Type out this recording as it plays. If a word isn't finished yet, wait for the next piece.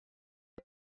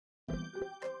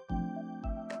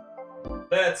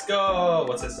Let's go!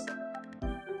 What's this?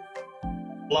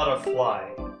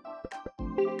 Fluttery.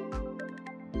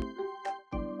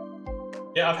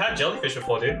 Yeah, I've had jellyfish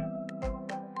before, dude.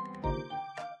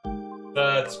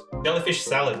 The jellyfish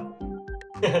salad.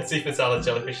 Seafood salad,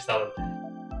 jellyfish salad.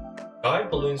 Guide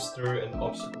balloons through an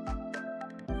obstacle.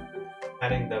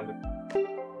 Adding them.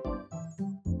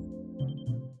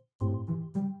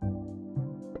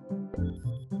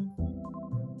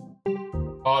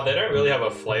 Oh, they don't really have a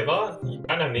flavor. You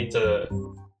kind of need to...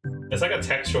 It's like a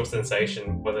textural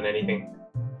sensation more than anything.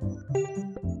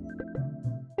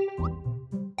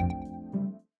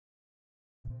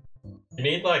 You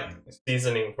need like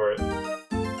seasoning for it.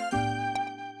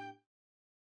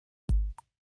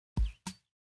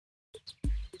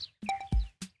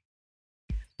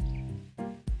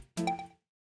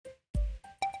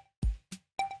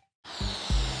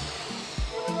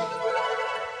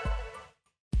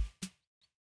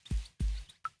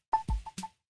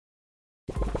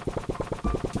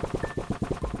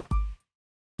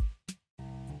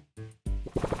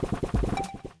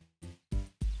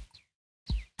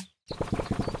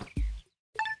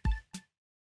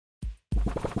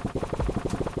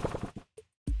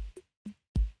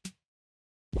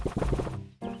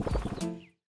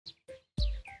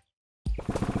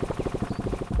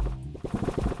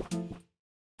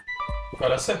 Oh,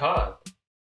 that's so hard.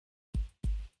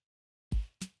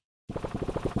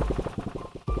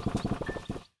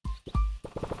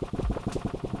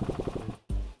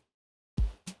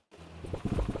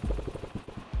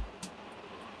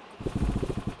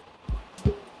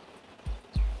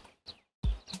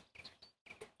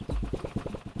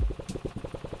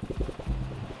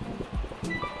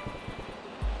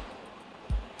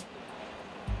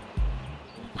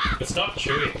 It's not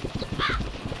chewy.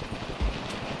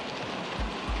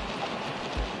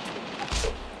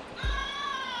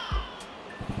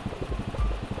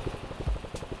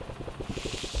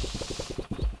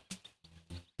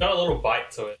 Got a little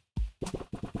bite to it,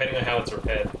 depending on how it's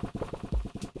repaired.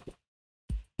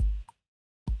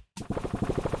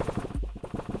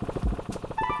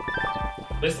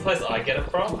 This is the place I get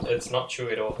it from. It's not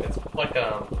chewy at all. It's like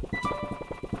kind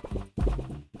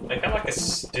of like a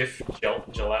stiff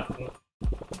gelatin.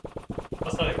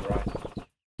 That's not even right.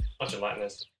 Not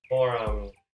gelatinous. More I don't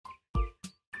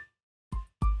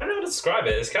know how to describe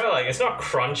it. It's kind of like, it's not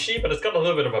crunchy, but it's got a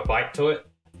little bit of a bite to it.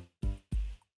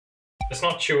 It's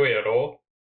not chewy at all.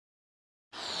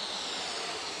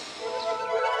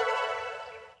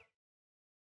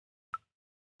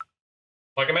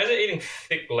 Like, imagine eating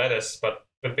thick lettuce, but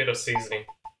with a bit of seasoning,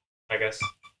 I guess.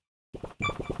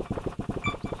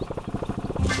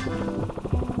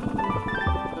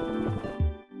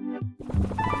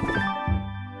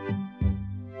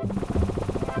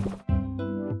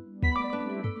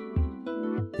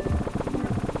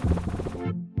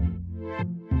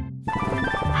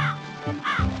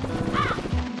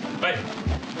 Wait.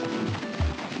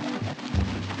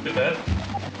 Did that?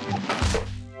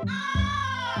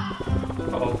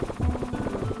 Uh-oh.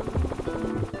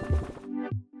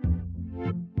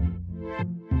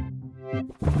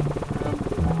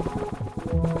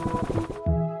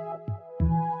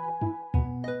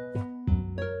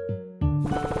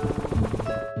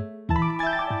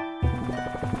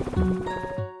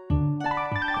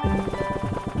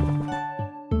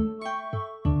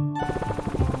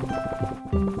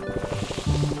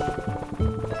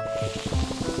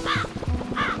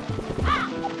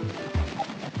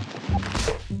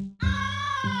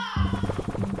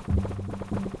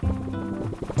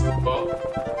 Well,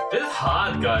 this is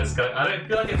hard, guys. I don't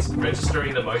feel like it's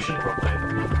registering the motion properly.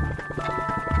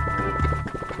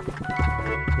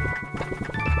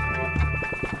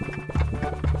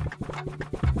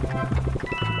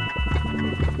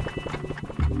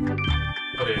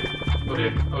 Oh dear, oh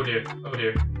dear, oh dear, oh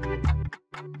dear.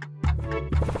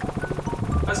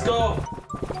 Let's go!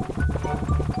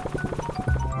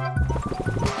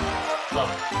 Oh.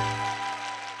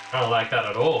 I don't like that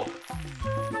at all.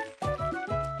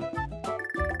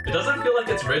 It doesn't feel like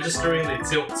it's registering the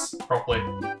tilts properly.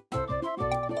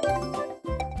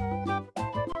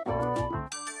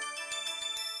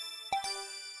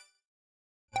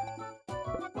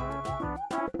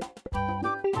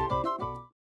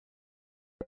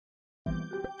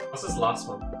 What's this last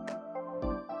one?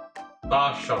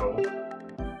 Star Shuttle.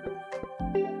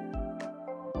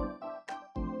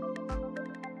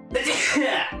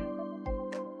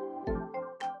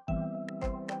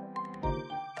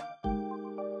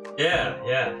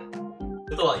 Yeah.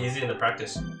 It's a lot easier in the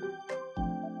practice.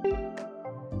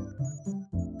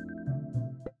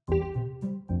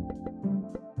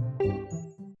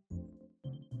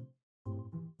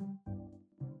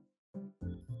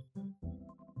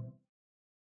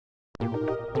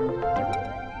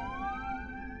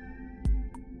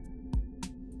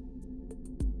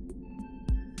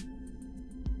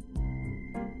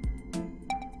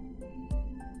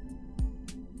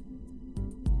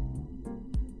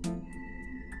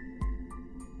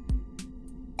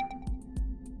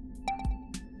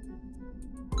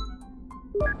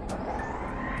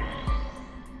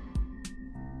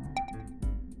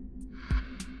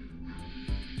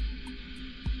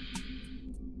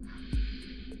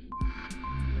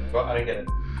 Well, I didn't get it.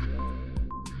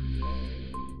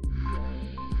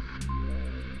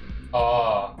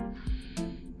 Ah.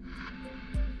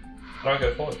 How do I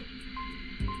go forward?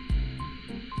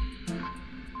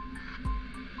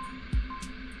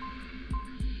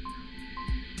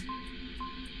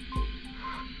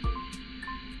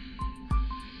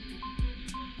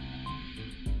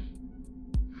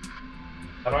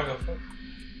 How do I go forward?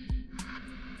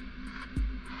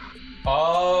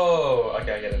 Oh,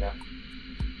 okay, I get it now.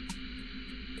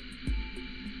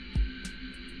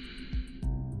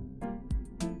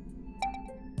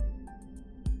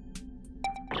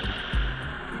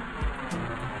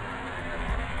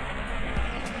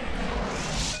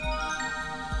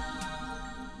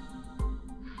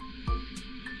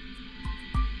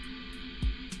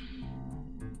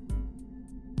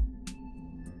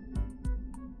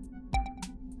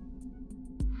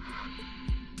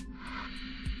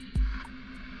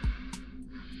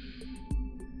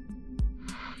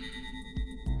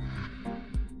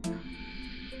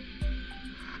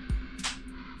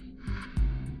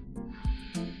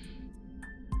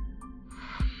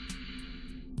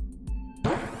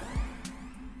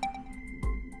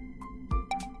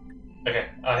 Okay,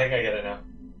 I think I get it now.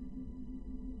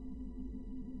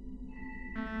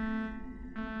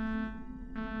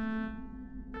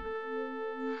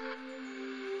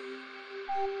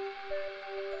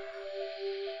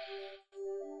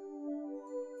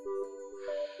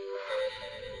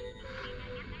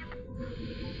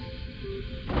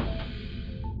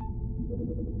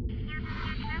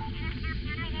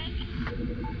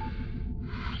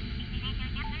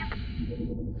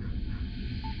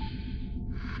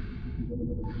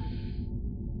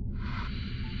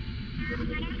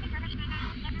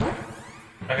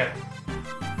 Okay.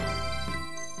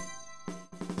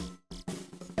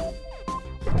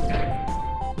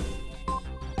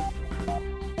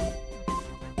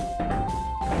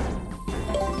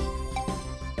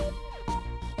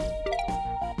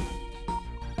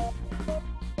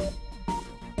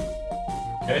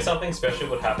 You know something special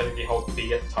would happen if you hold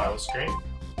B at the title screen?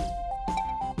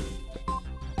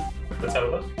 Let's have a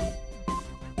look.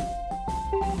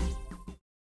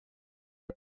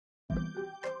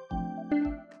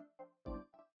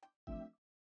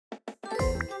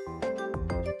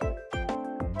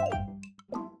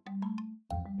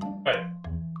 Right.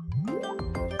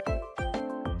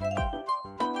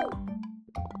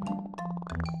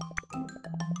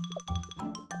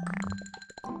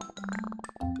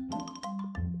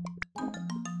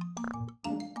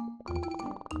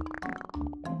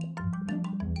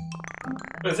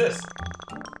 What is this?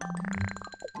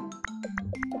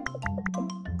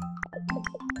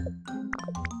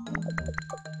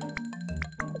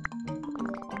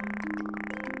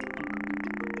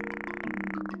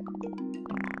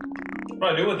 What do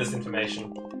I do with this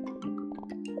information?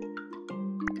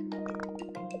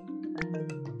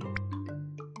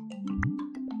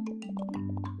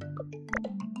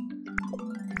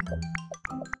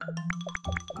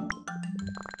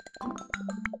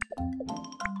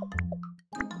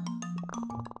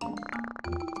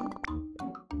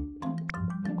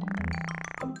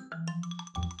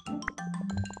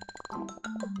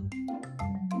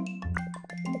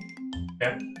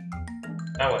 Okay.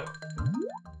 Now what?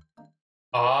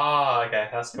 Ah, okay,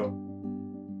 that's cool.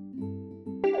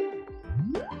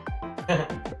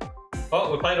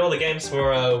 Well, we played all the games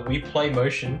for Wii Play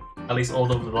Motion, at least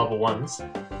all of the level 1s.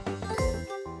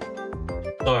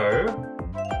 So...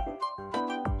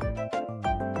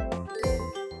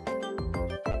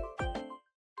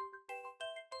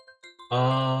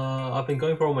 I've been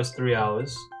going for almost 3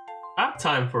 hours. I have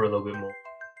time for a little bit more.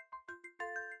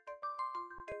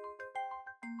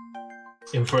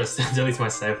 In first, delete my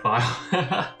save file.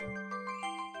 I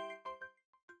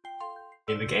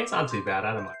mean, the games aren't too bad,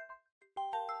 I don't mind.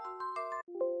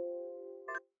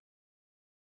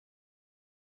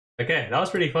 Okay, that was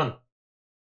pretty fun.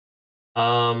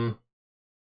 I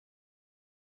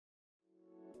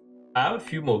have a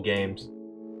few more games.